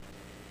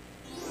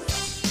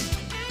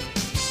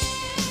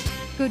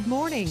Good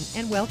morning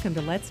and welcome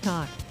to Let's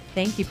Talk.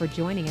 Thank you for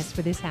joining us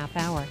for this half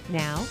hour.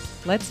 Now,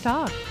 let's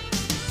talk.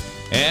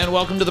 And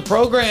welcome to the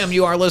program.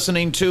 You are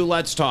listening to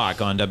Let's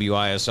Talk on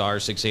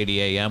WISR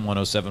 680 AM,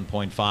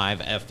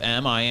 107.5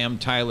 FM. I am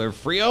Tyler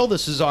Frio.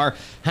 This is our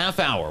half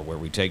hour where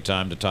we take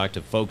time to talk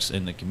to folks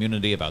in the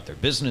community about their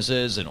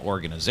businesses and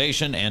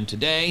organization. And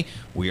today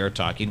we are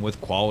talking with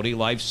Quality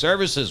Life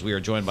Services. We are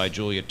joined by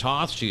Julia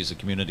Toth. She's a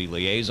community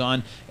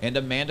liaison, and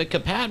Amanda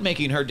Cappatt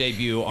making her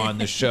debut on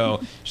the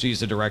show. She's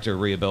the director of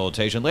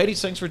rehabilitation.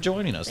 Ladies, thanks for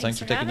joining us. Thanks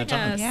for taking the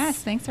time.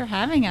 Yes, thanks for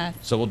having us.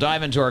 So we'll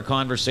dive into our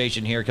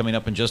conversation here coming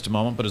up in just a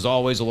moment. But as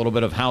always, a little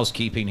bit of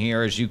housekeeping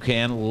here, as you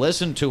can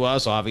listen to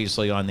us,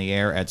 obviously, on the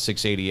air at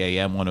 680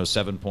 AM,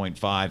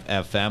 107.5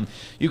 FM.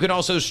 You can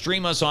also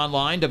stream us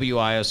online,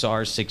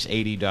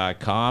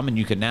 WISR680.com, and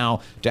you can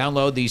now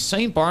download the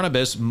St.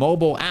 Barnabas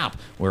mobile app.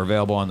 We're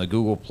available on the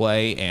Google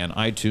Play and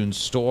iTunes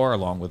Store,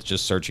 along with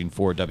just searching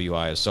for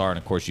WISR. And,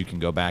 of course, you can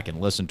go back and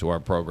listen to our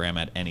program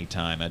at any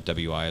time at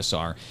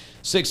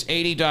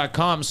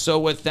WISR680.com. So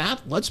with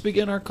that, let's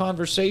begin our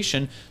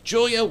conversation.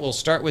 Julia, we'll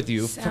start with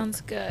you.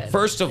 Sounds good.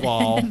 First of all,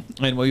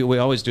 and we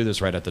always do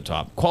this right at the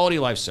top, Quality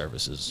Life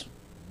Services.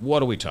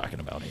 What are we talking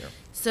about here?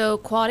 So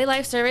Quality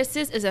Life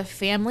Services is a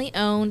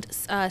family-owned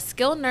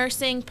skilled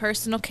nursing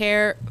personal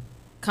care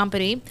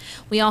company.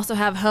 We also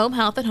have home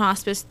health and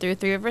hospice through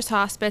Three Rivers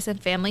Hospice and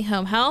Family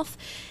Home Health.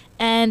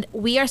 And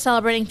we are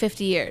celebrating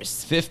 50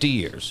 years. 50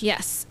 years.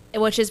 Yes,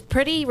 which is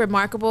pretty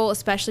remarkable,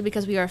 especially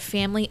because we are a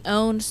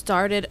family-owned,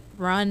 started,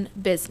 run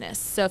business.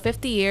 So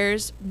 50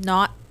 years,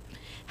 not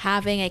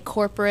having a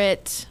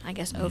corporate, I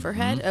guess,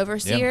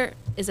 overseer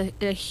is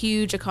a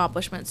huge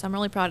accomplishment. So I'm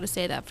really proud to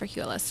say that for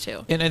QLS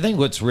too. And I think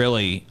what's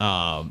really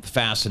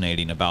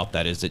fascinating about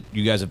that is that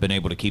you guys have been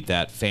able to keep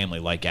that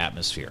family-like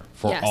atmosphere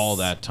for all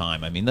that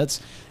time. I mean,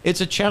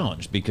 it's a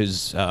challenge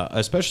because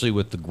especially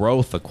with the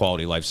growth that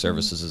Quality Life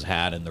Services has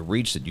had and the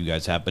reach that you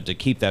guys have, but to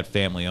keep that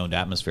family-owned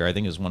atmosphere, I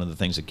think is one of the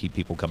things that keep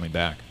people coming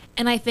back.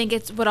 And I think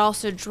it's what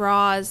also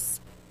draws,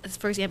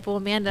 for example,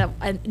 Amanda,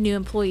 new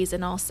employees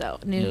and also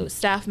new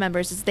staff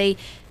members, is they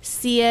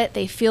see it,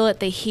 they feel it,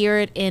 they hear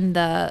it in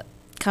the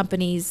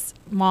company's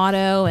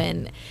motto,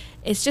 and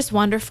it's just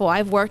wonderful.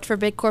 I've worked for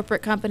big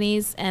corporate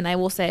companies, and I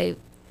will say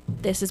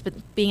this has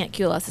been, being at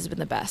QLS has been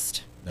the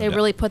best. They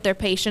really put their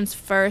patients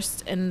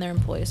first and their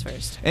employees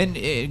first. And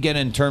again,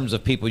 in terms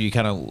of people, you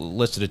kind of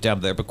listed it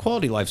down there, but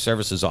Quality Life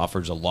Services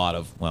offers a lot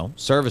of,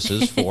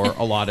 services for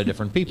a lot of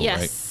different people,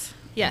 right?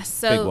 Yes.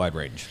 So big wide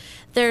range.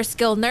 There's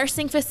skilled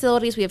nursing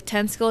facilities. We have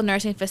 10 skilled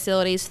nursing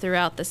facilities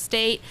throughout the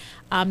state.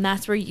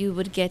 That's where you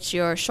would get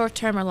your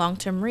short-term or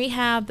long-term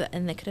rehab,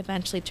 and they could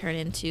eventually turn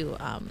into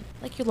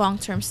like your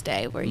long-term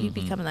stay where you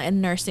become a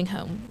nursing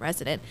home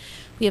resident.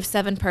 We have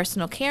 7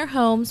 personal care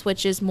homes,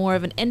 which is more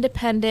of an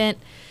independent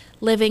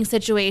living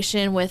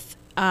situation with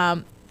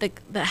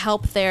the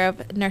help there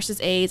of nurses,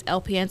 aides,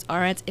 LPNs,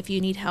 RNs, if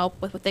you need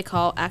help with what they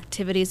call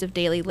activities of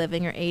daily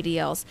living or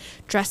ADLs,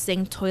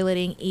 dressing,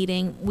 toileting,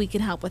 eating, we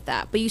can help with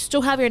that. But you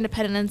still have your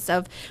independence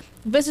of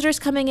visitors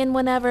coming in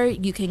whenever.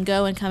 You can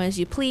go and come as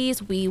you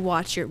please. We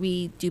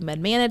do med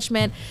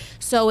management.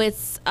 So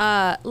it's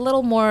a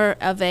little more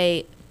of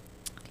a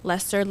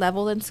lesser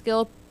level than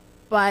skilled,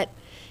 but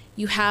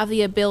you have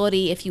the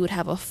ability, if you would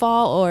have a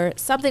fall or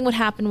something would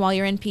happen while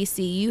you're in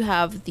PC, you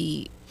have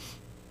the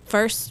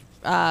first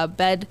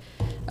bed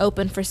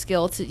open for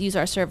skilled to use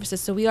our services.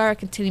 So we are a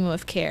continuum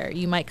of care.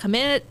 You might come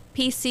in at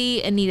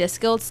PC and need a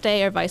skilled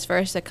stay, or vice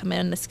versa, come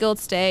in a skilled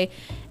stay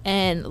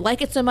and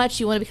like it so much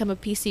you want to become a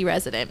PC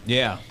resident.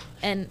 Yeah.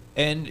 And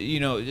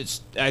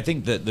I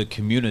think that the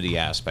community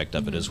aspect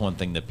of it is one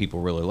thing that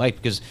people really like,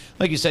 because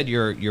like you said,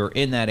 you're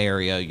in that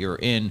area, you're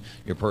in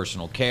your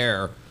personal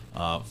care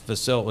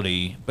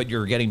facility, but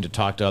you're getting to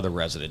talk to other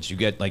residents. You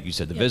get, like you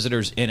said, the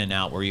visitors in and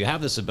out, where you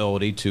have this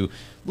ability to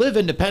live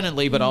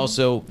independently, but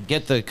also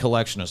get the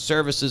collection of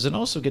services and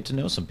also get to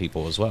know some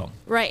people as well.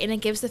 Right, and it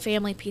gives the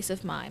family peace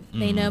of mind.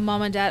 They know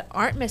mom and dad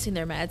aren't missing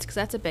their meds, because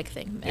that's a big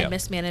thing, and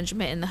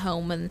mismanagement in the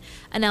home, and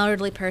an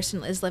elderly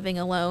person is living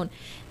alone.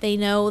 They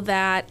know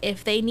that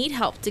if they need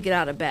help to get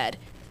out of bed,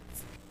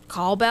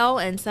 call bell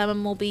and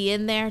someone will be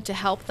in there to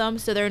help them,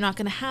 so they're not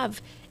going to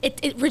have it.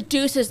 It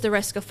reduces the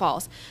risk of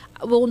falls.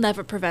 We'll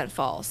never prevent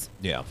falls.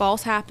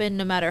 Falls happen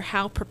no matter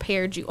how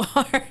prepared you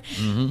are,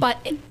 but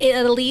it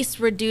at least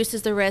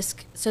reduces the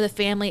risk, so the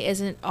family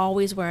isn't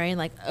always worrying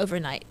like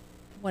overnight,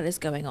 what is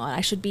going on,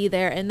 I should be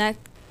there, and that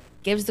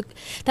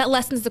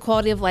lessens the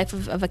quality of life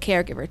of a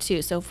caregiver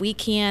too. So if we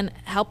can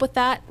help with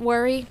that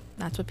worry,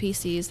 that's what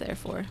PC is there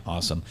for.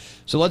 Awesome.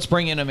 So let's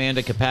bring in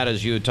Amanda Cappatt,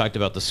 as you had talked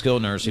about the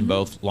skilled nursing,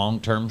 both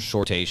long-term,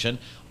 short-term.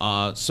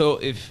 So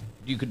if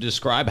you could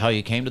describe how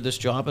you came to this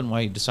job and why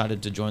you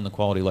decided to join the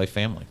Quality Life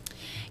family.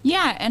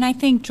 Yeah, and I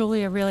think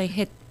Julia really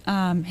hit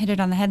it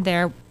on the head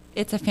there.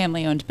 It's a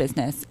family-owned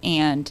business,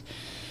 and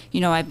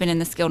I've been in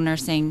the skilled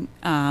nursing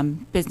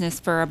business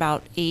for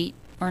about 8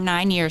 or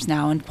 9 years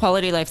now, and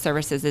Quality Life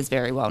Services is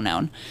very well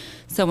known.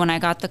 So when I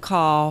got the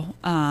call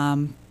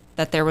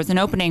that there was an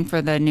opening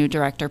for the new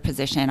director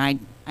position, I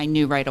I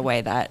knew right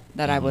away that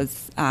I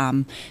was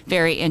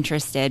very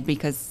interested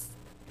because,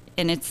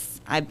 and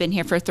I've been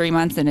here for 3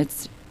 months,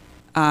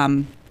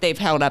 and they've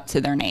held up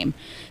to their name.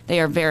 They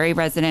are very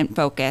resident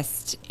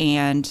focused,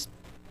 and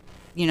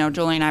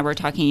Julie and I were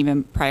talking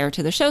even prior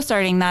to the show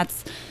starting.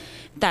 That's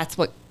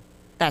what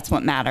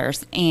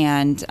matters,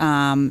 and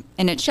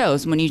it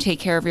shows when you take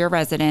care of your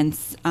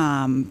residents.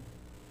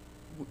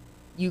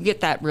 You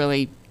get that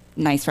really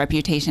nice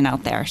reputation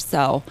out there.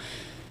 So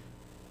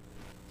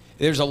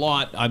there's a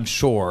lot, I'm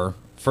sure,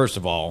 first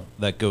of all,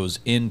 that goes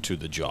into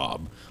the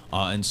job.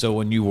 And so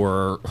when you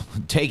were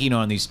taking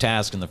on these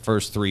tasks in the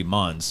first 3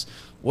 months,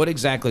 what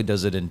exactly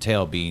does it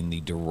entail being the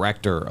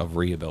director of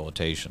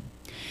rehabilitation?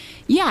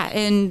 Yeah,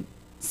 and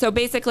so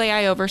basically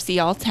I oversee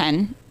all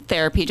 10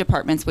 therapy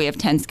departments. We have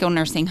 10 skilled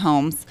nursing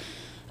homes.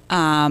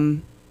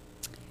 And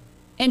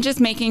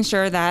just making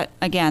sure that,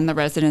 again, the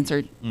residents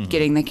are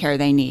getting the care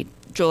they need.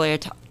 Julia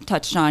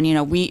touched on,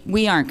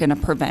 we aren't going to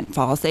prevent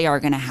falls. They are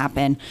going to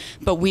happen,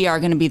 but we are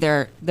going to be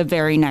there the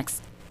very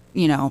next,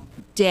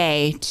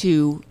 day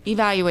to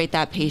evaluate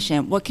that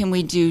patient. What can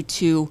we do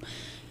to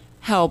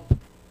help,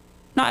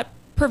 not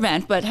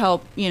prevent, but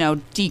help,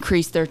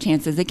 decrease their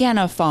chances again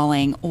of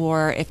falling,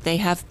 or if they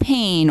have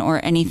pain or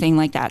anything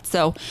like that.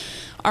 So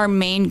our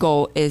main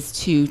goal is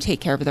to take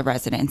care of the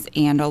residents,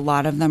 and a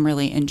lot of them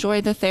really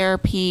enjoy the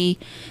therapy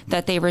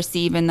that they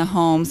receive in the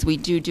homes. We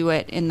do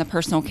it in the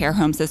personal care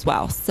homes as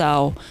well.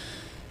 So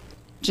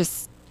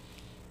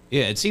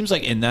yeah, it seems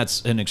like, and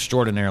that's an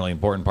extraordinarily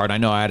important part. I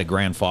know I had a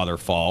grandfather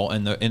fall,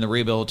 and the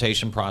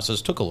rehabilitation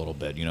process took a little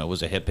bit. It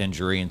was a hip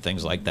injury and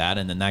things like that,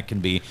 and then that can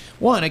be,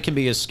 it can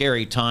be a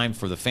scary time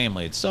for the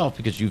family itself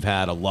because you've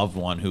had a loved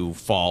one who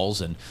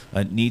falls and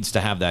needs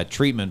to have that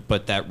treatment,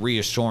 but that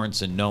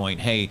reassurance and knowing,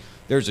 hey,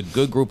 there's a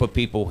good group of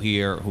people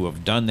here who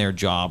have done their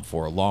job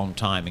for a long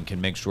time and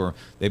can make sure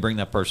they bring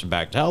that person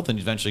back to health, and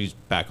eventually he's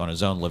back on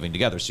his own living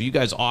together. So you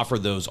guys offer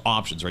those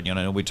options, right? I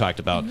know we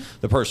talked about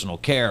the personal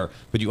care,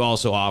 but you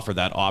also offer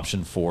that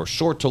option for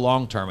short to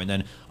long term and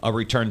then a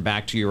return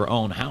back to your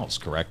own house,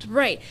 correct?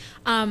 Right.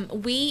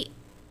 We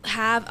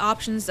have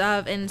options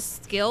in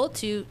skill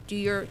to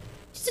do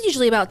this is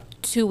usually about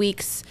 2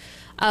 weeks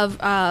of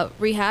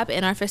rehab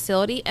in our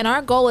facility, and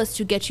our goal is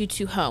to get you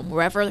to home,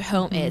 wherever the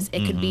home is.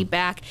 It could be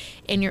back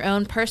in your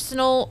own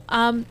personal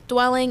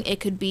dwelling,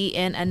 it could be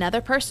in another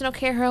personal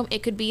care home,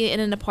 it could be in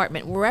an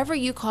apartment. Wherever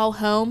you call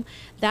home,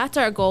 that's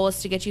our goal, is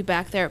to get you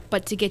back there,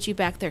 but to get you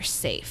back there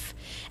safe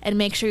and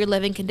make sure your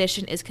living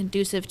condition is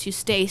conducive to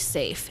stay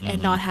safe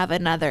and not have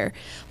another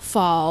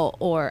fall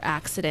or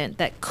accident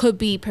that could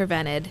be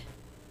prevented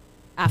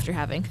after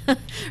having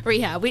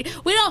rehab. We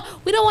don't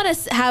want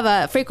to have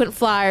a frequent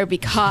flyer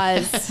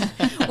because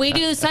we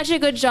do such a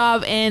good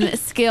job in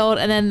skilled,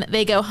 and then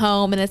they go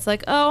home and it's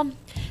like, oh,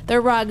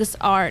 their rugs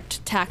aren't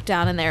tacked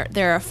down and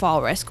they're a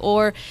fall risk,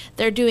 or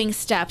they're doing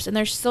steps and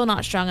they're still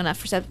not strong enough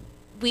for steps.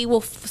 We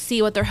will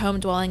see what their home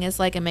dwelling is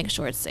like and make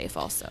sure it's safe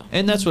also.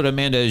 And that's what,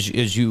 Amanda,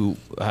 as you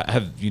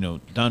have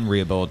done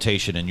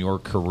rehabilitation in your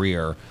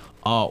career,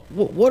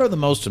 what are the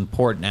most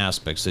important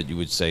aspects that you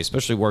would say,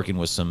 especially working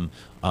with some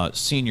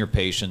senior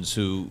patients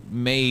who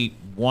may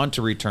want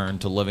to return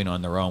to living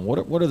on their own?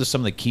 What are some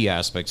of the key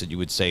aspects that you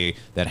would say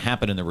that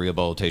happen in the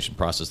rehabilitation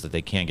process that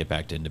they can get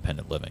back to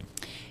independent living?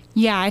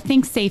 Yeah, I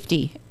think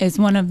safety is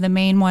one of the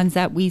main ones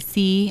that we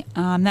see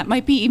that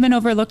might be even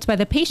overlooked by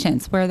the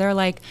patients, where they're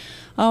like,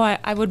 oh,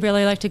 I would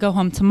really like to go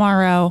home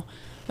tomorrow.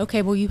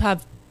 Okay, well, you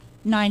have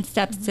 9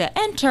 steps to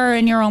enter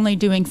and you're only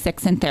doing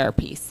 6 in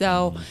therapy.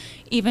 So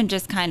even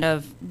just kind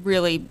of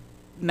really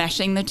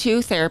meshing the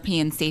two, therapy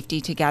and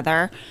safety,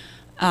 together.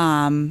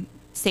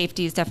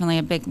 Safety is definitely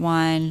a big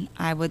one.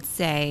 I would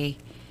say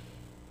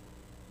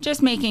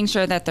just making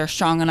sure that they're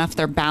strong enough,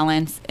 they're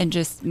balanced, and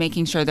just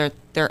making sure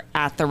they're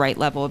at the right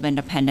level of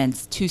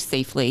independence to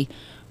safely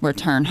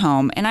return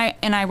home. And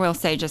I will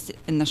say, just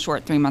in the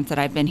short 3 months that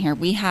I've been here,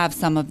 we have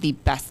some of the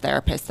best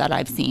therapists that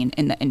I've seen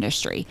in the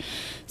industry.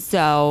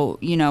 So,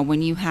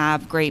 when you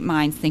have great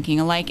minds thinking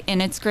alike,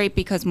 and it's great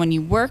because when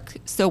you work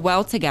so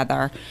well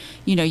together,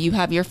 you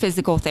have your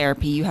physical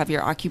therapy, you have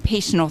your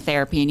occupational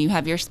therapy, and you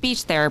have your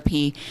speech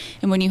therapy.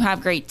 And when you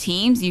have great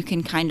teams, you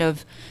can kind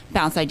of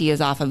bounce ideas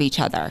off of each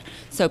other.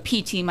 So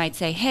PT might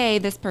say, hey,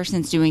 this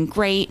person's doing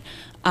great.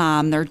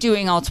 They're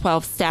doing all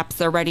 12 steps.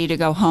 They're ready to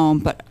go home.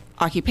 But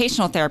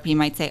occupational therapy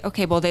might say,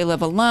 okay, well, they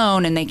live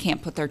alone and they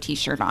can't put their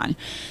t-shirt on.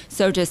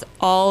 So just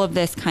all of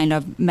this kind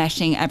of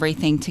meshing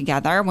everything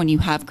together, when you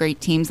have great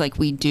teams like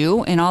we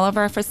do in all of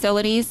our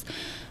facilities,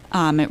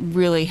 it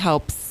really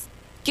helps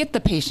get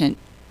the patient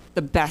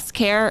the best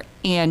care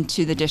and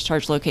to the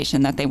discharge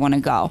location that they want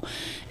to go.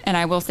 And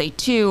I will say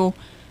too,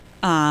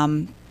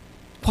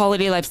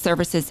 Quality Life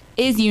Services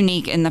is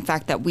unique in the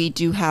fact that we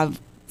do have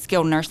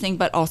skilled nursing,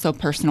 but also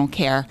personal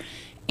care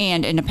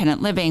and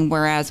independent living,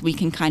 whereas we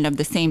can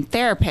the same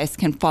therapist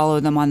can follow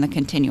them on the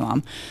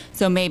continuum.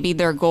 So maybe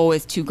their goal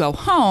is to go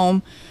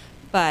home,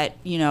 but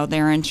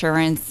their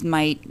insurance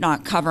might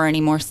not cover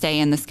any more stay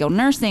in the skilled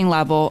nursing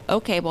level.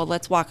 Okay, well,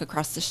 let's walk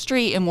across the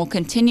street and we'll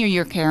continue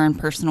your care and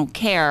personal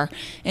care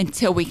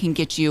until we can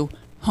get you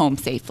home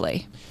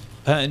safely.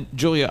 And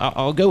Julia,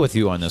 I'll go with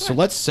you on this. Sure. So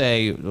let's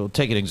say, we'll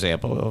take an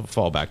example. I'll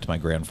fall back to my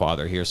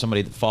grandfather here.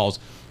 Somebody that falls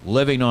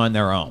living on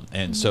their own.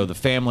 And so the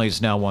family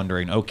is now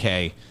wondering,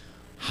 okay,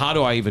 how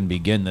do I even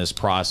begin this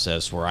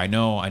process where I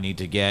know I need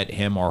to get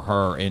him or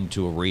her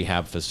into a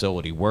rehab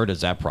facility? Where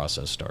does that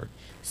process start?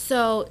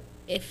 So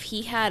if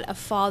he had a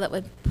fall that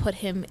would put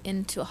him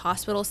into a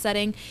hospital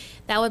setting,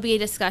 that would be a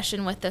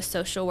discussion with the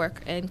social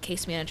work and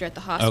case manager at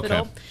the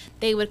hospital. Okay.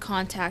 They would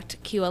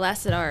contact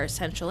QLS at our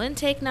central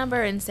intake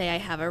number and say, I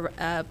have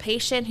a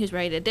patient who's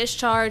ready to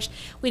discharge.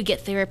 We'd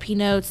get therapy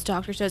notes,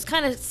 doctor's notes,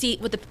 kind of see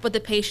what the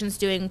patient's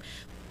doing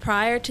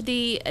prior to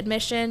the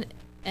admission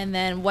and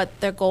then what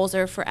their goals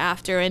are for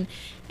after. And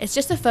it's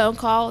just a phone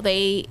call.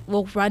 They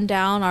will run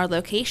down our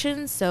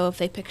locations. So if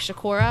they pick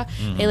Shakora,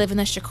 they live in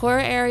the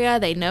Shakora area.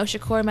 They know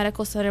Shakora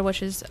Medical Center,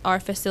 which is our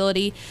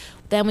facility.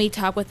 Then we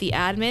talk with the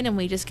admin and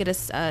we just get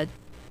a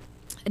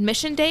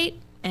admission date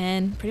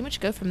and pretty much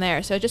go from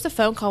there. So just a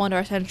phone call into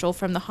our central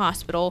from the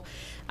hospital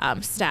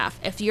staff.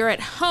 If you're at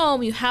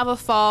home, you have a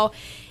fall,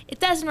 it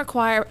doesn't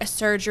require a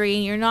surgery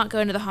and you're not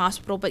going to the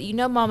hospital, but you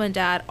know mom and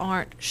dad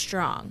aren't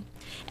strong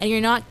and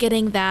you're not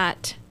getting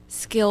that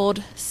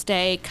skilled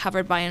stay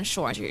covered by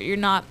insurance. You're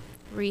not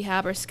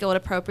rehab or skilled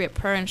appropriate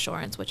per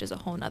insurance, which is a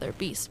whole nother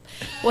beast.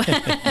 We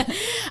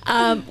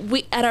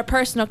at our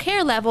personal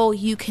care level,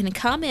 you can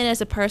come in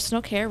as a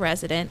personal care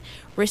resident,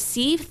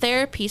 receive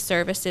therapy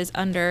services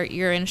under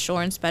your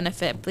insurance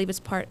benefit. I believe it's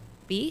Part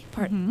B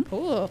insurance.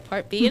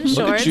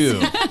 Look at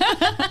you.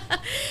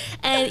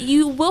 And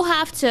you will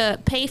have to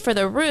pay for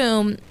the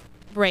room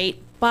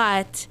rate,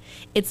 but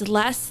it's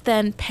less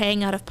than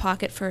paying out of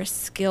pocket for a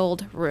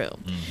skilled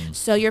room.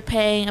 So you're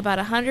paying about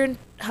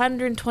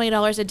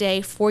 $120 a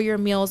day for your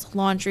meals,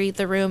 laundry,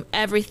 the room,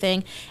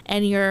 everything,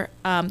 and your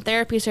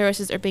therapy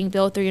services are being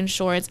billed through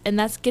insurance, and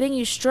that's getting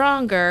you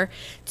stronger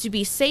to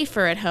be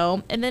safer at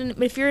home. And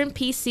then if you're in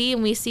PC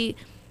and we see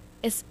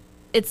it's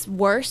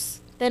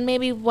worse than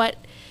maybe what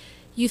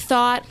you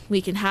thought, we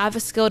can have a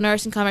skilled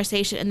nursing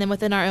conversation, and then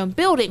within our own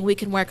building, we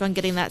can work on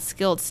getting that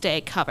skilled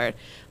stay covered.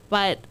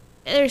 But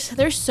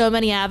there's so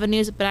many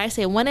avenues, but I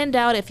say when in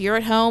doubt, if you're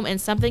at home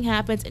and something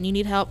happens and you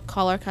need help,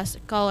 call our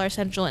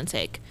central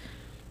intake.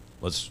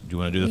 Do you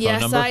want to do the phone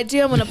number? Yes, I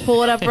do. I'm going to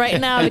pull it up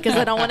right now because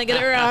I don't want to get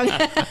it wrong.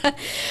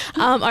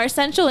 Our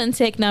central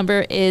intake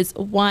number is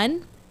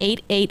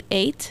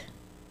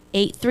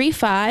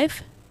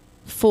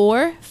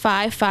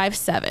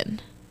 1-888-835-4557.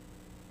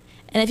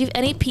 And if you have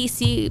any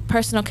PC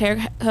personal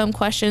care home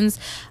questions,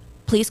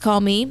 please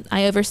call me.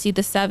 I oversee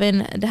the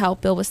 7 to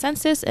help Bill with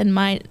census, and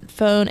my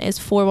phone is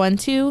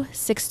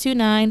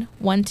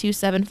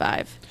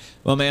 412-629-1275.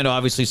 Well, Amanda,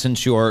 obviously,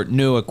 since you're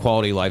new at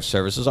Quality Life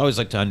Services, I always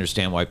like to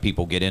understand why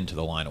people get into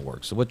the line of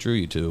work. So what drew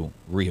you to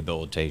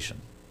rehabilitation?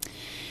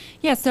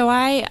 Yeah, so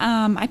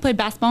I played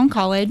basketball in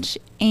college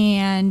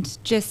and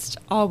just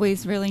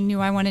always really knew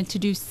I wanted to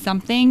do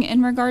something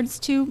in regards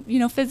to,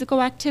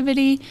 physical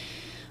activity.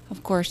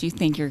 Of course, you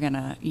think you're going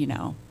to,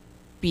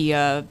 be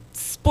a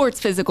sports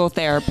physical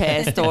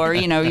therapist or,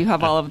 you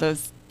have all of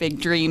those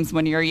big dreams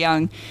when you're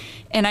young.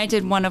 And I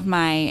did one of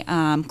my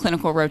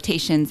clinical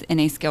rotations in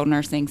a skilled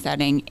nursing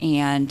setting,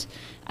 and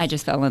I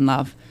just fell in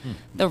love.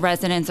 The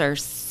residents are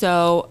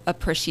so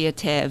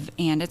appreciative,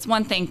 and it's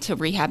one thing to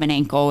rehab an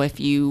ankle if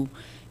you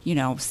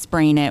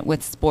sprain it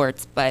with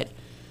sports, but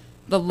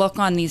the look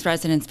on these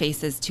residents'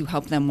 faces to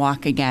help them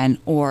walk again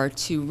or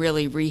to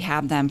really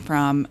rehab them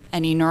from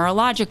any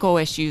neurological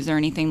issues or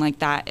anything like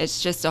that,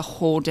 it's just a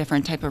whole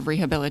different type of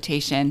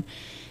rehabilitation.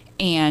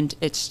 And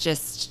it's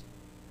just,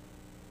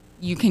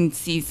 you can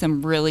see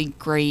some really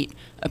great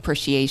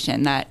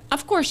appreciation that,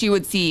 of course, you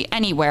would see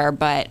anywhere,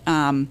 but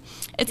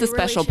it's a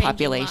special really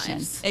population.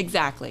 Lives.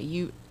 Exactly.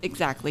 You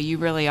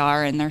really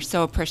are, and they're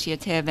so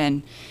appreciative,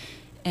 and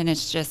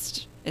it's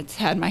just, it's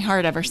had my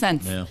heart ever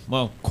since. Yeah.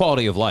 Well,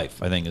 quality of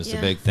life, I think, is the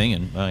big thing,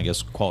 and I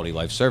guess Quality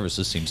Life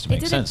Services seems to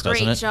make sense, doesn't it? They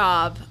did a great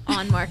job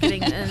on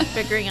marketing and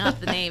figuring out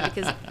the name,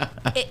 because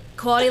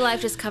Quality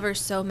Life just covers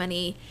so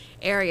many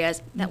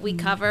areas that we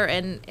cover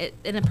in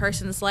a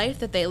person's life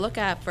that they look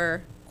at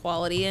for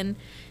quality, and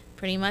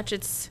pretty much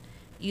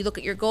you look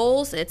at your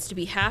goals, it's to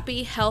be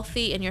happy,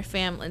 healthy, and your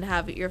family, and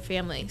have your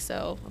family.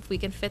 So if we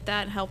can fit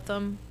that and help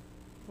them,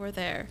 we're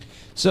there.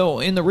 So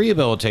in the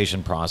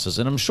rehabilitation process,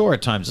 and I'm sure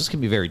at times this can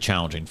be very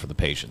challenging for the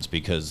patients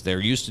because they're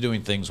used to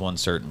doing things one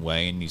certain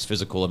way, and these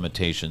physical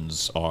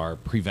limitations are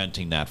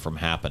preventing that from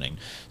happening.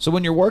 So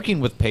when you're working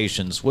with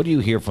patients, what do you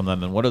hear from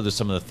them, and what are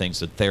some of the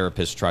things that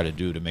therapists try to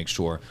do to make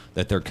sure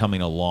that they're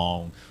coming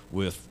along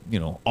with,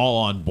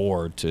 all on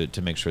board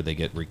to make sure they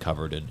get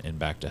recovered and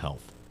back to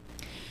health?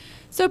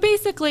 So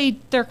basically,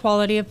 their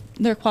quality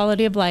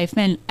of life,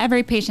 and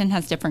every patient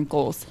has different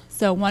goals.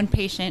 So one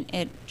patient,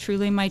 it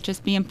truly might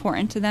just be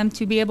important to them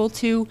to be able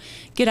to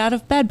get out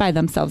of bed by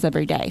themselves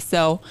every day.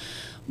 So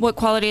what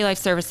Quality Life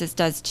Services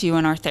does too,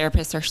 and our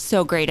therapists are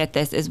so great at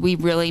this, is we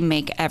really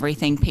make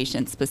everything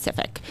patient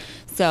specific.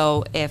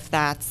 So if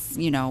that's,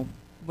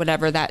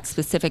 whatever that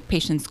specific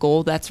patient's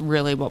goal, that's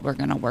really what we're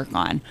going to work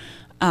on.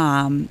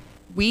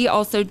 we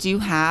also do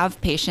have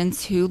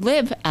patients who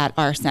live at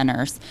our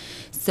centers.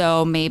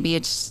 So maybe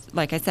it's,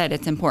 like I said,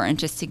 it's important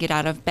just to get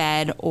out of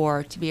bed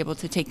or to be able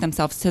to take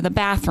themselves to the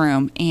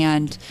bathroom.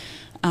 And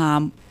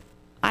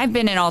I've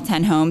been in all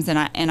 10 homes, and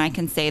I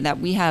can say that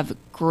we have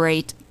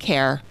great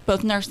care,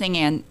 both nursing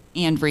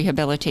and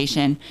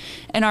rehabilitation,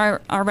 and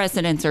our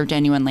residents are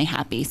genuinely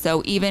happy.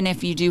 So even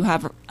if you do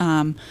have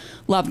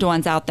loved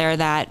ones out there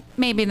that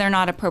maybe they're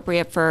not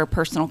appropriate for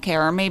personal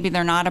care, or maybe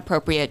they're not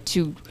appropriate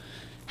to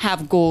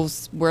have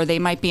goals where they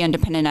might be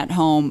independent at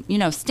home,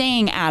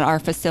 staying at our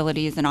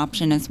facility is an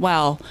option as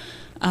well.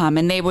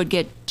 And they would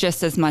get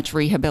just as much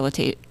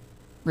rehabilitation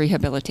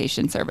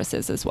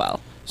services as well.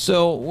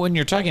 So when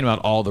you're talking about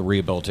all the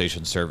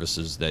rehabilitation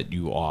services that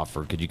you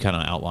offer, could you kind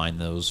of outline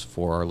those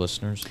for our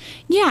listeners?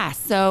 Yeah,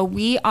 so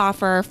we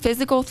offer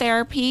physical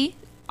therapy,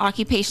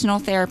 occupational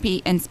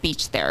therapy, and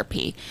speech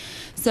therapy.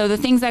 So the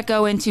things that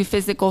go into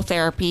physical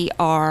therapy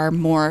are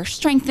more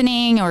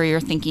strengthening, or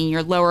you're thinking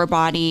your lower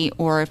body,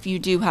 or if you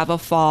do have a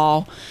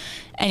fall,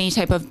 any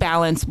type of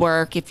balance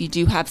work. If you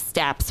do have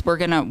steps, we're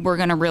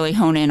gonna really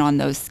hone in on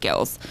those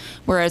skills.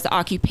 Whereas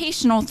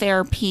occupational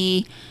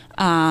therapy,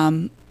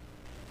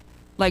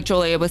 like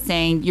Julia was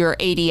saying, your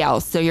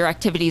ADLs, so your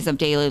activities of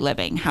daily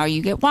living, how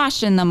you get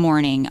washed in the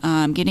morning,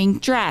 getting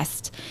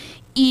dressed,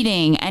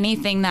 eating,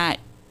 anything that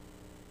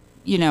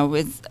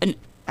is an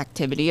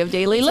activity of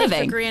daily living.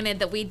 Take for granted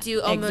that we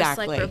do almost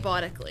Exactly. like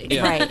robotically.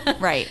 Yeah.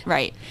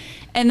 Right.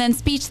 And then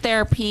speech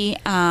therapy,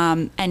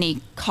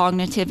 any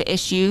cognitive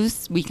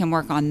issues, we can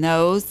work on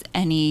those.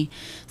 Any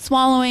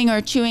swallowing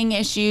or chewing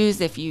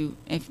issues, if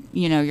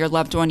your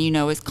loved one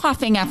is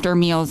coughing after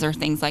meals or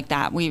things like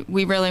that, we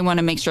really want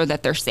to make sure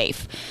that they're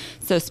safe.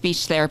 So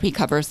speech therapy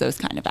covers those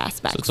kind of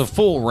aspects. So it's a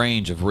full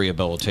range of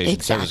rehabilitation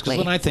Exactly. services.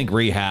 Because when I think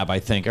rehab, I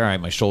think, all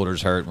right, my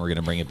shoulder's hurt and we're going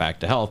to bring it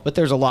back to health. But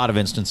there's a lot of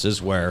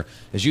instances where,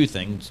 as you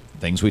think,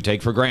 things we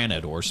take for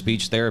granted, or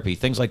speech therapy,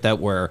 things like that,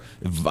 were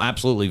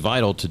absolutely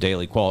vital to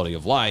daily quality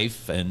of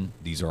life. And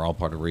these are all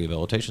part of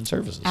rehabilitation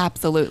services.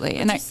 Absolutely.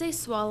 Would you say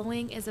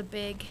swallowing is a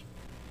big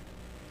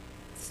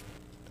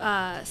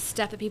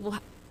step that people...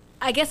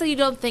 I guess that you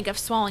don't think of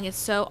swallowing as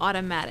so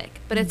automatic,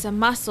 but it's a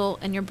muscle,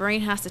 and your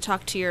brain has to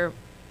talk to your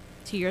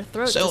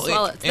throat to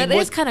swallow it. So that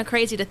is kind of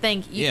crazy to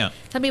think.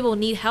 Some people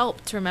need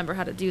help to remember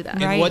how to do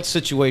that. In what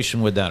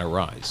situation would that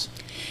arise?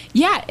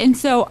 Yeah, and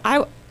so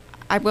I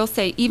will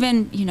say,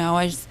 even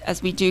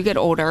as we do get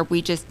older,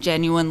 we just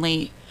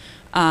generally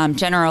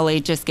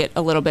just get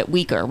a little bit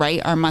weaker,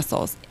 right? Our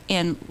muscles.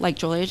 And like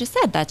Julia just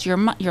said, that's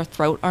your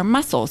throat are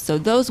muscles. So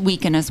those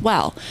weaken as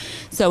well.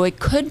 So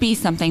it could be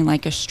something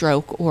like a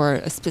stroke or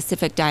a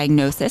specific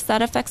diagnosis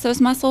that affects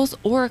those muscles,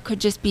 or it could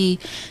just be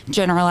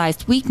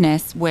generalized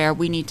weakness where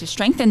we need to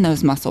strengthen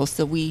those muscles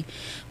so we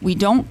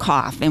don't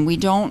cough and we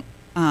don't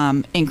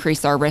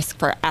increase our risk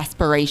for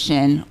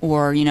aspiration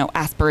or,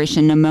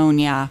 aspiration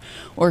pneumonia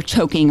or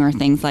choking or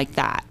things like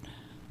that.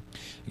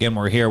 Again,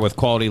 we're here with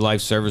Quality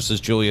Life Services,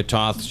 Julia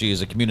Toth. She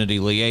is a community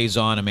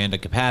liaison. Amanda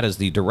Cappatt is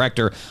the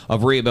director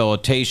of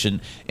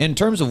rehabilitation. In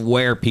terms of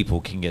where people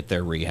can get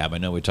their rehab, I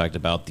know we talked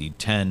about the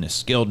 10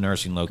 skilled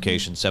nursing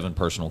locations, 7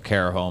 personal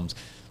care homes.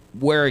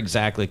 Where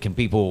exactly can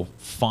people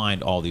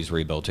find all these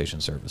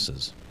rehabilitation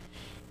services?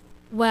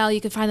 Well,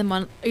 you can find them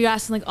on... Are you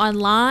asking like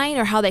online,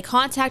 or how they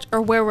contact,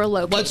 or where we're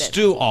located? Let's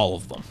do all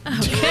of them.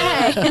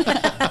 Okay.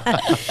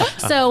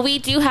 So we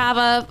do have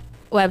a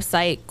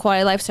website,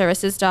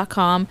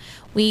 qualitylifeservices.com.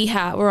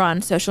 We're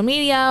on social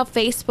media,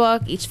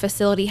 Facebook. Each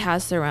facility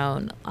has their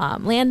own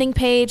landing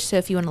page. So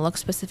if you want to look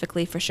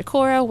specifically for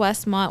Shakora,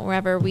 Westmont,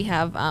 wherever, we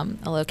have a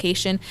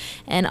location.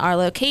 And our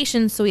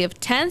locations, so we have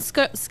 10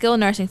 skilled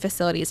nursing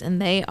facilities, and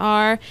they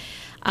are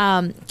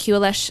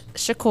QLS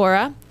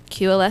Shakora,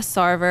 QLS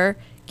Sarver,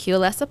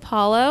 QLS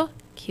Apollo,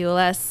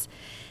 QLS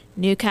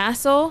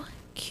Newcastle,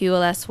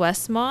 QLS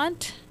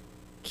Westmont,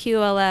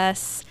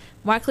 QLS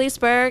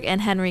Markleysburg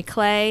and Henry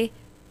Clay,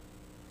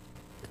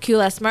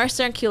 QLS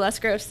Mercer, and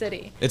QLS Grove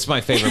City. It's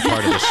my favorite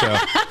part of the show.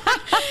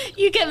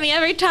 You get me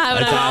every time,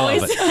 and I'm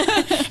always.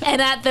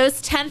 And at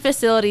those 10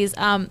 facilities,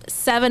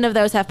 7 of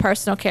those have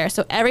personal care.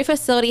 So every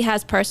facility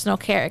has personal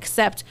care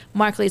except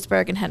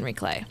Markleysburg and Henry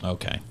Clay.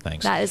 Okay,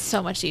 thanks. That is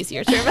so much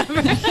easier to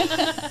remember.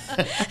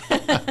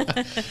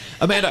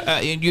 Amanda,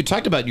 you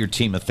talked about your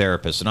team of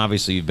therapists, and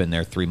obviously you've been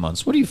there 3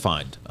 months. What do you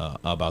find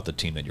about the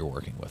team that you're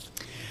working with?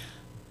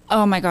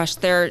 Oh my gosh,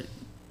 they're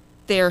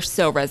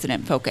so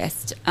resident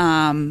focused.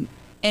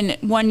 And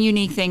one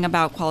unique thing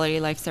about Quality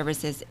Life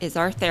Services is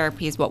our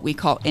therapy is what we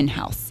call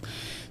in-house.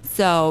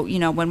 So,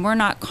 when we're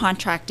not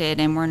contracted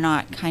and we're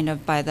not kind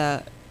of by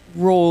the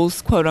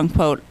rules, quote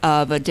unquote,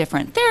 of a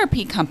different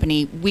therapy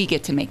company, we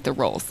get to make the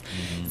rules.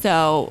 Mm-hmm.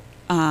 So,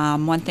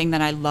 one thing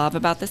that I love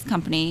about this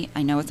company,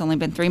 I know it's only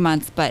been 3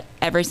 months, but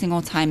every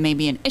single time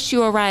maybe an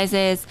issue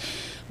arises,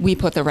 we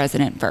put the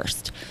resident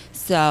first.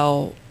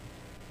 So,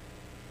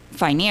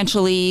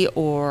 financially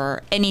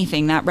or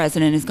anything, that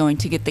resident is going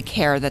to get the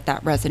care that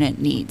resident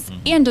needs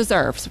and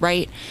deserves,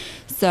 right?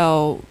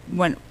 So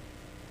when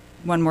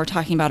we're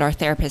talking about our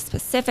therapists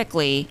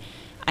specifically,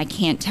 I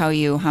can't tell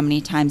you how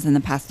many times in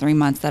the past 3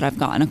 months that I've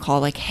gotten a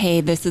call like,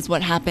 hey, this is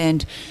what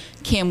happened.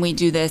 Can we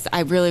do this?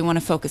 I really want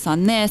to focus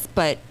on this,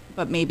 but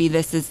maybe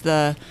this is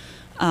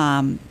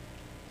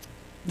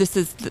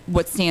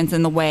what stands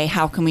in the way.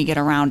 How can we get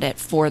around it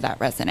for that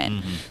resident?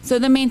 Mm-hmm. So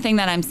the main thing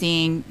that I'm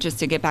seeing, just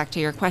to get back to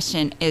your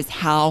question, is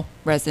how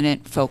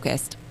resident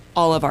focused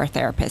all of our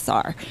therapists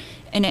are.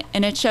 And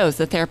it shows.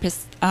 The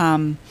therapists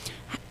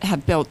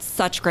have built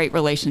such great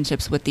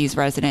relationships with these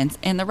residents,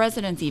 and the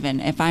residents, even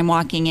if I'm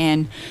walking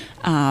in,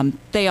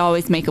 they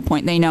always make a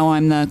point. They know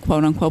I'm the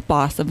quote unquote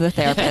boss of the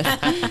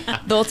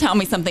therapist. They'll tell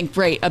me something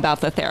great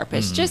about the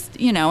therapist, just,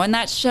 and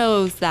that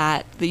shows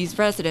that these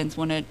residents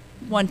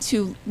want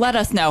to let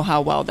us know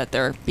how well that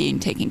they're being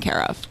taken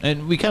care of.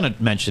 And we kind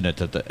of mentioned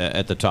it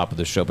at the top of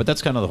the show, but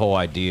that's kind of the whole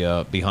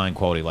idea behind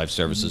Quality Life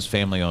Services,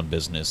 family-owned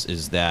business,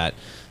 is that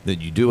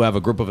you do have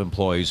a group of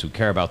employees who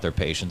care about their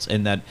patients,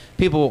 and that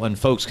people and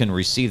folks can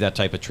receive that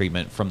type of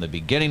treatment from the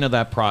beginning of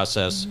that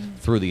process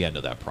through the end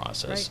of that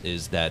process. Right.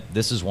 Is that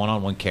this is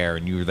one-on-one care,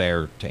 and you're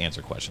there to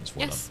answer questions for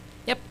them.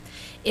 Yep.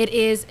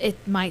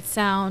 It might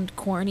sound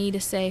corny to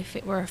say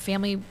we're a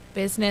family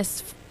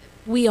business.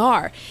 We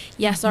are.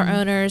 Yes, our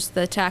owners,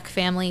 the Tack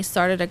family,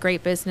 started a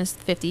great business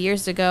 50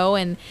 years ago,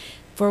 and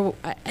for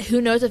who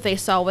knows if they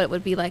saw what it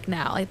would be like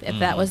now, if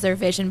that was their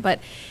vision. But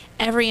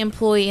every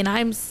employee, and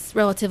I'm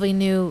relatively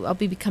new, I'll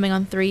be coming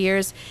on 3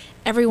 years,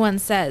 everyone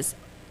says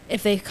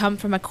if they come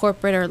from a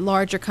corporate or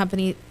larger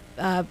company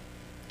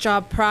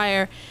job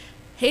prior,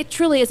 hey, it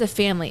truly is a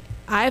family.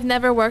 I've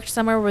never worked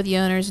somewhere where the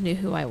owners knew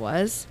who I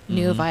was,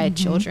 knew if I had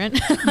children.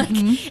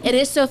 It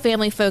is so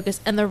family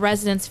focused, and the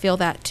residents feel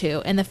that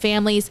too. And the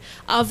families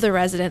of the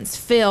residents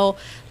feel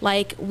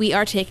like we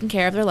are taking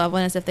care of their loved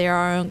one as if they are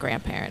our own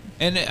grandparent.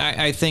 And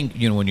I think,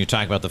 when you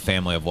talk about the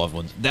family of loved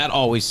ones, that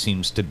always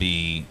seems to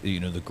be,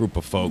 the group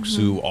of folks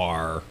who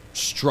are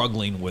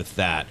struggling with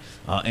that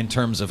in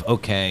terms of,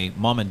 okay,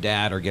 mom and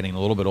dad are getting a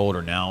little bit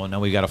older now, and now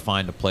we got to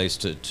find a place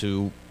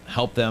to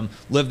help them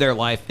live their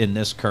life in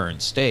this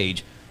current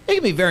stage. It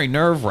can be very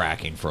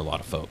nerve-wracking for a lot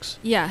of folks.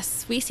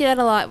 Yes, we see that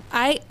a lot.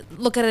 I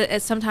look at it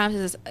as sometimes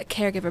as a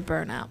caregiver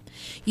burnout.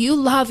 You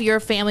love your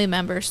family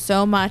members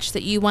so much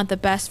that you want the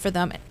best for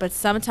them, but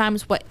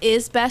sometimes what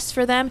is best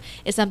for them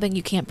is something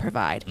you can't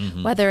provide,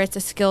 whether it's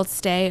a skilled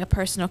stay, a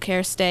personal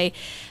care stay,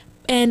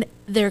 and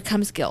there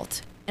comes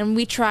guilt. And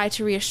we try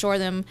to reassure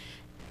them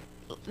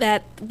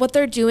that what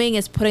they're doing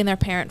is putting their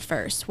parent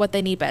first, what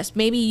they need best.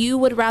 Maybe you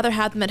would rather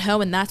have them at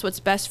home and that's what's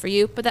best for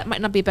you, but that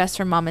might not be best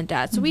for mom and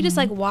dad. So we just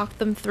walk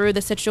them through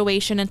the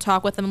situation and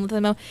talk with them and let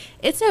them know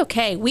it's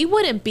okay. We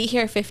wouldn't be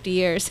here 50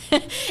 years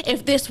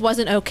if this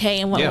wasn't okay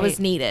and what was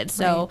needed.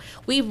 So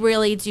we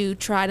really do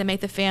try to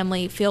make the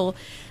family feel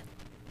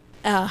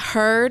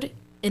heard,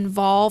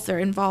 involved. They're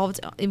involved.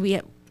 We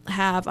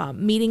have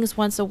meetings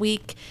once a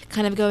week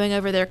kind of going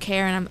over their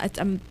care, and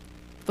I'm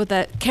with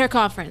the care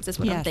conference is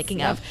what I'm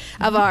thinking of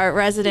our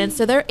residents.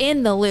 So they're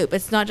in the loop.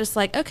 It's not just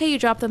like, okay, you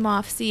drop them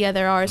off, see ya,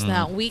 they're ours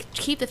now. We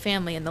keep the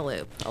family in the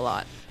loop a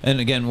lot. And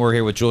again, we're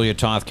here with Julia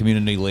Toth,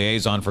 Community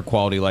Liaison for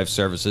Quality Life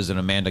Services, and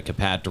Amanda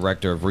Cappatt,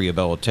 Director of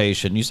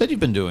Rehabilitation. You said you've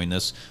been doing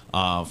this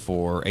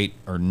for 8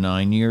 or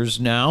 9 years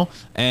now.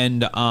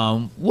 And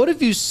what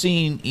have you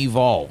seen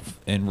evolve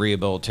in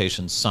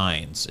rehabilitation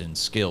science and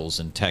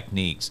skills and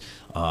techniques?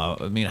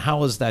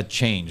 How has that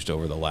changed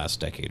over the last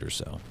decade or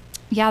so?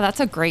 Yeah, that's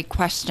a great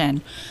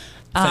question.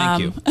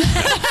 Thank you.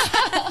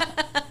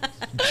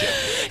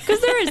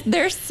 Because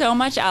there's so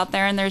much out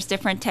there, and there's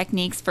different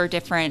techniques for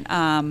different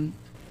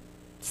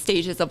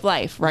stages of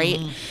life, right?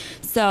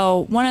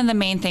 So one of the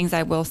main things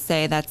I will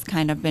say that's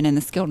kind of been in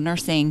the skilled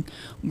nursing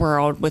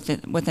world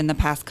within the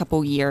past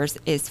couple years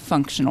is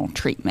functional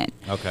treatment.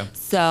 Okay.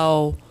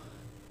 So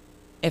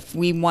if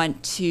we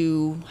want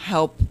to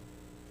help,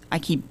 I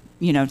keep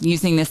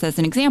using this as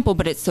an example,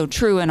 but it's so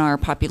true in our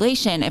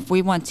population. If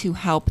we want to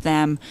help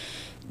them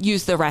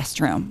use the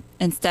restroom,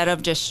 instead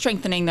of just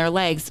strengthening their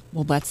legs,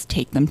 well, let's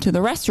take them to the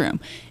restroom.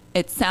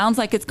 It sounds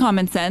like it's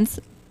common sense,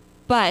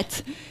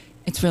 but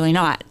it's really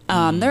not.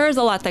 There is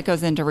a lot that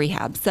goes into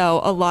rehab. So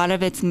a lot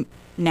of it's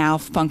now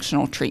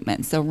functional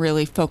treatment. So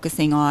really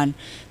focusing on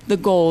the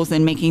goals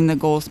and making the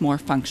goals more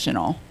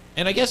functional.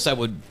 And I guess that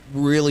would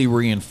really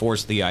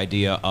reinforce the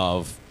idea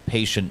of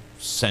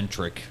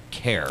patient-centric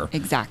care.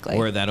 Exactly.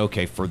 Where that,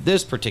 okay, for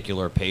this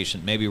particular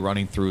patient, maybe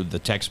running through the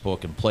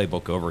textbook and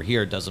playbook over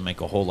here doesn't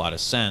make a whole lot of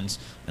sense,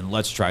 and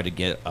let's try to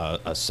get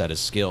a set of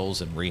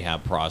skills and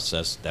rehab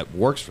process that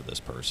works for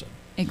this person.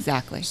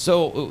 Exactly.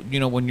 So,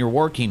 when you're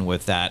working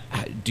with that,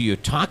 do you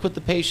talk with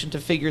the patient to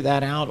figure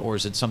that out, or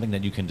is it something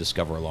that you can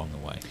discover along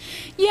the way?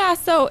 Yeah,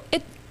 so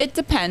it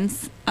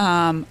depends.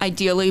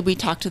 Ideally, we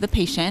talk to the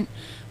patient.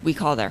 We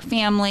call their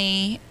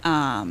family,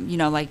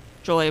 like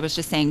Julia was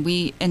just saying,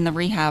 we, in the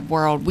rehab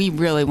world, we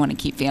really want to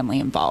keep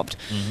family involved.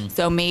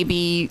 So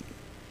maybe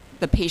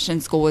the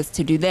patient's goal is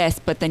to do this,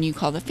 but then you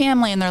call the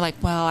family and they're like,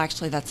 well,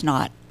 actually that's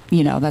not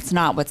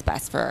what's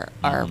best for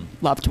our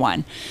loved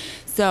one.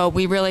 So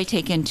we really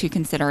take into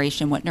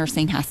consideration what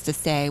nursing has to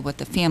say, what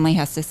the family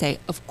has to say,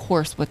 of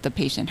course, what the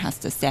patient has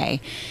to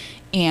say.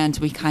 and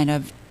we kind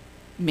of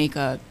make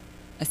a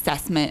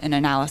assessment and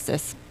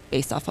analysis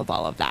based off of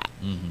all of that.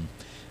 Mm-hmm.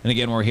 And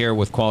again, we're here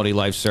with Quality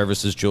Life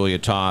Services, Julia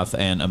Toth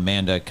and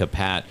Amanda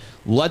Cappatt.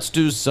 Let's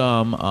do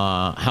some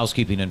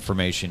housekeeping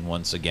information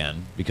once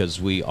again, because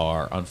we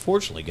are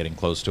unfortunately getting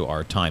close to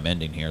our time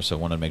ending here, so I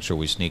want to make sure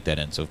we sneak that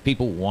in. So if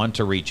people want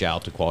to reach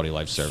out to Quality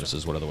Life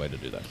Services, what are the way to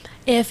do that?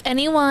 If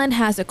anyone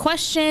has a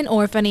question,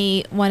 or if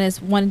anyone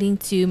is wanting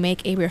to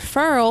make a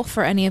referral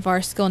for any of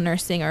our skilled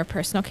nursing or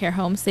personal care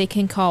homes, they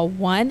can call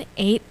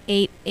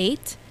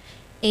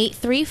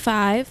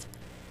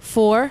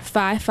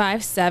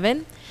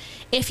 1-888-835-4557.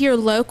 If you're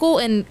local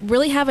and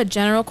really have a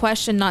general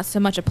question, not so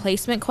much a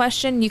placement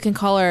question, you can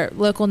call our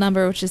local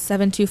number, which is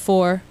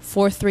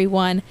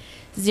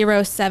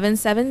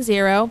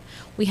 724-431-0770.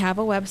 We have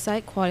a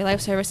website,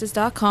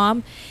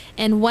 qualitylifeservices.com.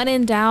 And when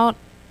in doubt,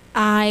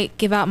 I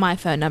give out my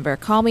phone number.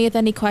 Call me with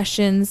any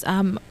questions.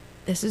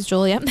 This is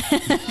Julia.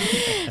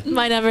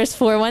 My number is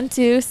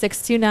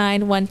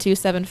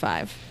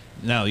 412-629-1275.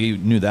 No, you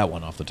knew that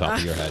one off the top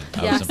of your head.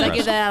 Yes, I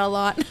give that out a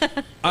lot.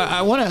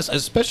 I want to ask,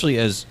 especially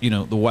as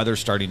the weather's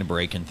starting to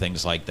break and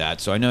things like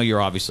that. So I know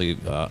you're obviously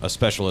a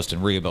specialist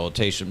in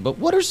rehabilitation, but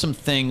what are some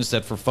things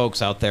that for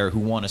folks out there who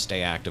want to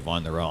stay active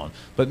on their own,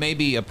 but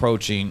maybe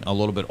approaching a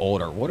little bit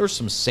older, what are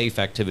some safe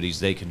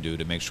activities they can do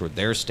to make sure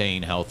they're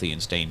staying healthy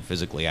and staying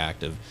physically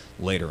active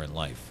later in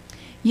life?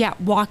 Yeah,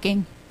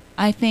 walking.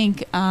 I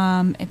think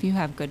if you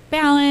have good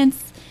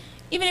balance,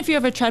 even if you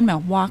have a treadmill,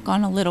 walk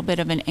on a little bit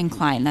of an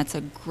incline. That's a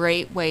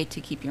great way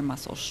to keep your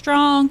muscles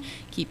strong,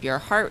 keep your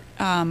heart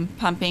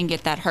pumping,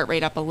 get that heart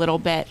rate up a little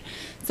bit.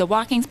 So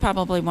walking's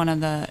probably one of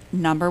the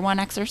number one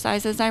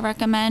exercises I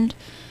recommend.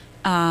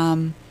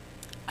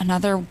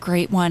 Another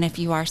great one, if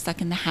you are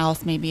stuck in the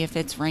house, maybe if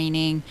it's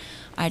raining,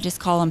 I just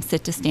call them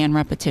sit to stand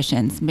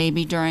repetitions.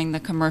 Maybe during the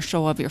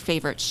commercial of your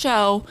favorite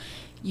show,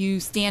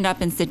 you stand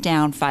up and sit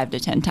down 5 to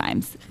 10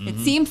 times. Mm-hmm. It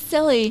seems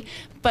silly,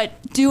 but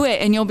do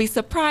it and you'll be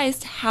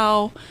surprised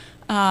how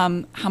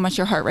much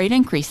your heart rate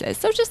increases.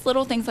 So just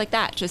little things like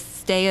that. Just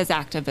stay as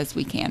active as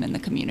we can in the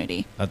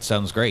community. That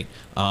sounds great.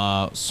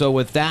 So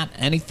with that,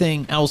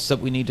 anything else that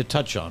we need to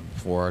touch on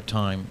before our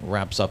time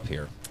wraps up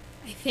here?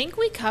 I think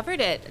we covered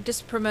it.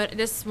 Just want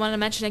to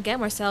mention again,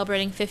 we're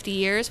celebrating 50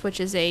 years, which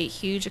is a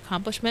huge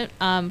accomplishment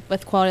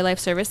with Quality Life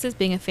Services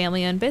being a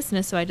family-owned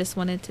business. So I just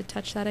wanted to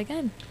touch that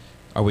again.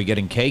 Are we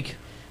getting cake?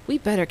 We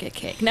better get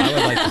cake. No. I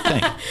would like to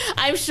think.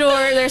 I'm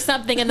sure there's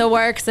something in the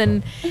works,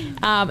 and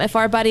if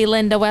our buddy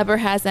Linda Weber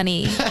has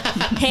any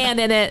hand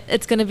in it,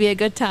 it's going to be a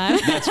good time.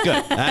 That's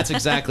good. That's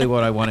exactly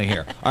what I want to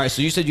hear. All right,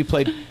 so you said you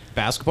played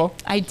basketball?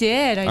 I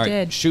did. All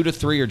right, shoot a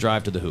three or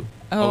drive to the hoop.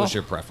 What was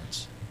your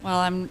preference?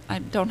 Well, I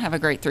don't have a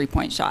great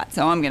three-point shot,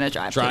 so I'm going to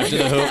drive to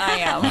the hoop. I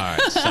am. All right,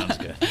 sounds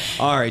good.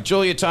 All right,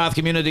 Julia Toth,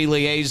 Community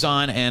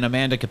Liaison, and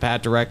Amanda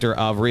Cappatt, Director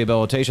of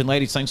Rehabilitation.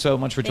 Ladies, thanks so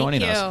much for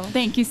joining us.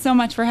 Thank you so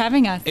much for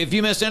having us. If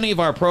you missed any of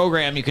our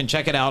program, you can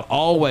check it out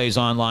always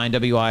online,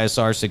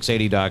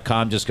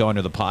 WISR680.com. Just go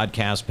into the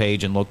podcast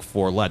page and look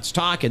for Let's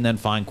Talk, and then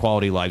find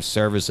Quality Life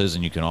Services,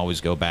 and you can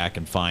always go back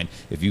and find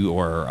if you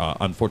are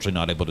unfortunately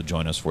not able to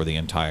join us for the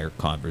entire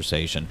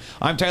conversation.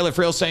 I'm Tyler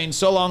Friel saying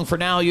so long for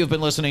now. You've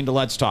been listening to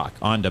Let's Talk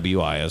on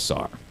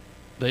WISR.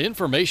 The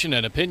information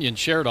and opinions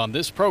shared on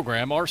this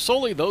program are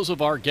solely those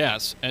of our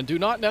guests and do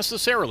not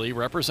necessarily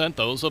represent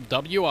those of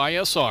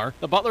WISR,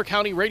 the Butler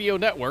County Radio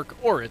Network,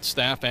 or its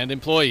staff and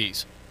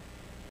employees.